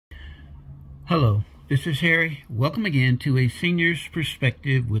Hello, this is Harry. Welcome again to A Senior's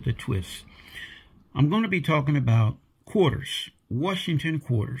Perspective with a Twist. I'm going to be talking about quarters, Washington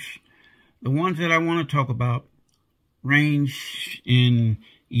quarters. The ones that I want to talk about range in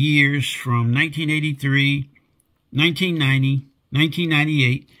years from 1983, 1990,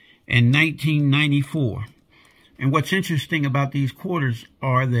 1998, and 1994. And what's interesting about these quarters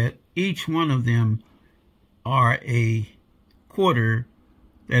are that each one of them are a quarter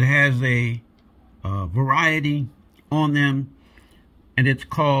that has a variety on them, and it's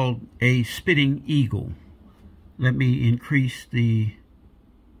called a spitting eagle. Let me increase the,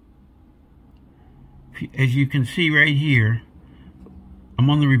 as you can see right here, I'm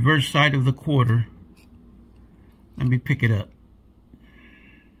on the reverse side of the quarter. Let me pick it up.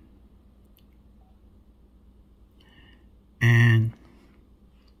 And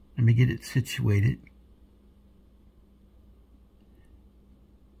let me get it situated.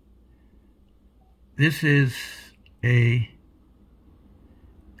 This is a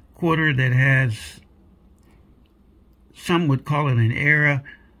quarter that has, some would call it an era,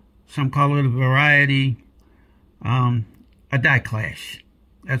 some call it a variety, a die clash.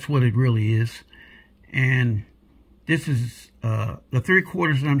 That's what it really is. And this is, the three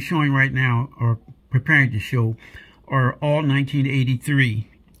quarters that I'm showing right now, or preparing to show, are all 1983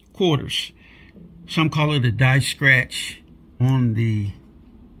 quarters. Some call it a die scratch on the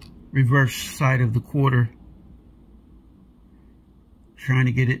reverse side of the quarter. Trying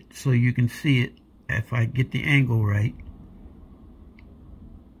to get it so you can see it if I get the angle right.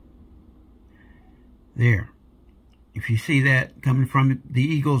 There. If you see that coming from the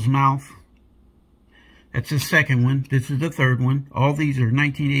eagle's mouth, that's the second one. This is the third one. All these are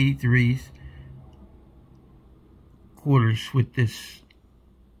 1983s quarters with this,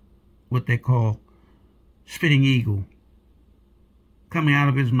 what they call spitting eagle coming out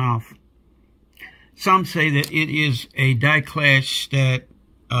of his mouth. Some say that it is a die clash, that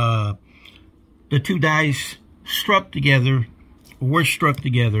the two dies struck together, or were struck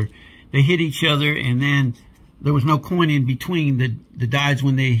together. They hit each other, and then there was no coin in between the dies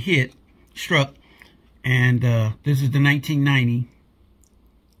when they struck. And this is the 1990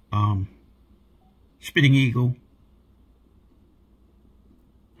 spitting eagle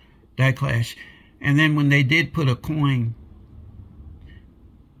die clash. And then when they did put a coin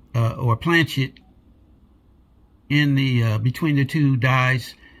or planchet in the between the two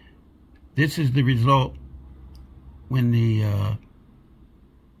dies, this is the result when the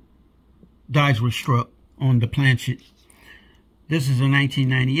dies were struck on the planchet. This is a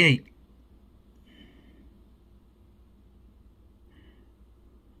 1998.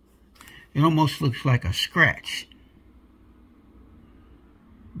 It almost looks like a scratch,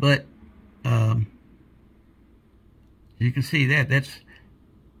 but you can see that's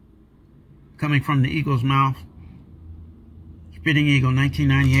coming from the eagle's mouth. Spitting eagle,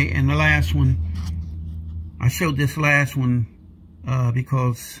 1998. And the last one, I showed this last one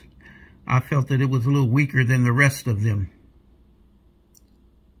because I felt that it was a little weaker than the rest of them.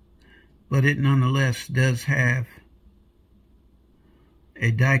 But it nonetheless does have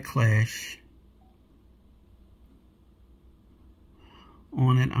a die clash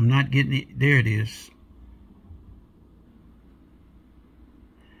on it. I'm not getting it. There it is.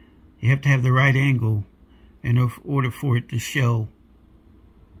 You have to have the right angle in order for it to show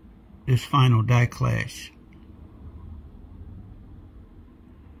this final die clash.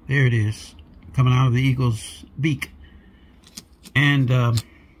 There it is, coming out of the eagle's beak. And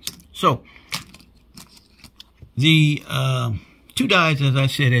so the two dies, as I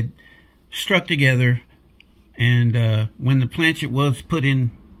said, had struck together, and when the planchet was put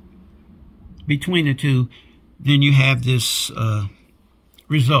in between the two, then you have this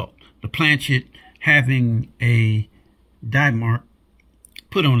result. The planchet having a die mark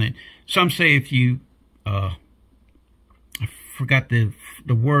put on it. Some say if you, I forgot the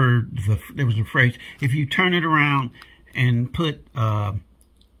word, there was a phrase, if you turn it around and put, how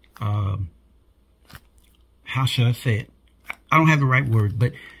should I say it? I don't have the right word,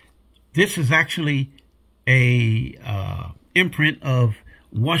 but this is actually a imprint of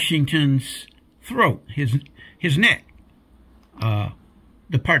Washington's throat, his neck.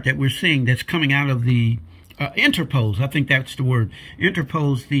 The part that we're seeing that's coming out of the interpose, I think that's the word,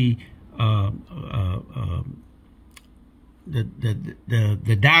 interpose the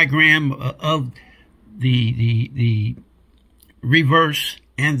diagram of the reverse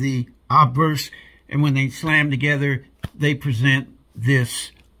and the obverse, and when they slam together, they present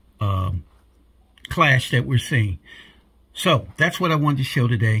this clash that we're seeing. So that's what I wanted to show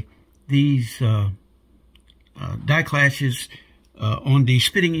today. These die clashes on the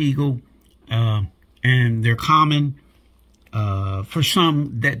spitting eagle and they're common. For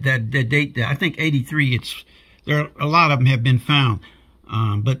some that date, I think 83. A lot of them have been found,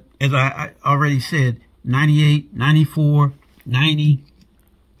 but as I already said, 98, 94, 90,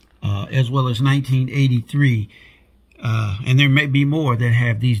 as well as 1983, and there may be more that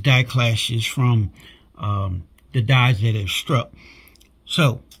have these die clashes from the dies that have struck.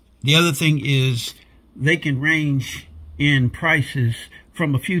 So the other thing is they can range in prices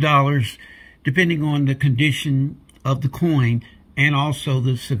from a few dollars, depending on the condition of the coin and also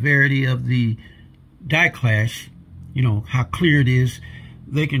the severity of the die clash, you know, how clear it is.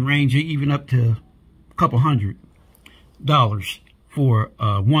 They can range even up to a couple $100 for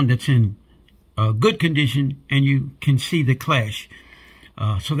one that's in good condition and you can see the clash.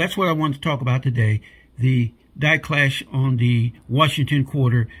 So that's what I want to talk about today, the die clash on the Washington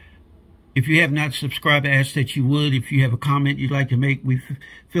quarter. If you have not subscribed, I ask that you would. If you have a comment you'd like to make,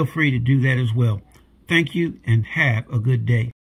 feel free to do that as well. Thank you and have a good day.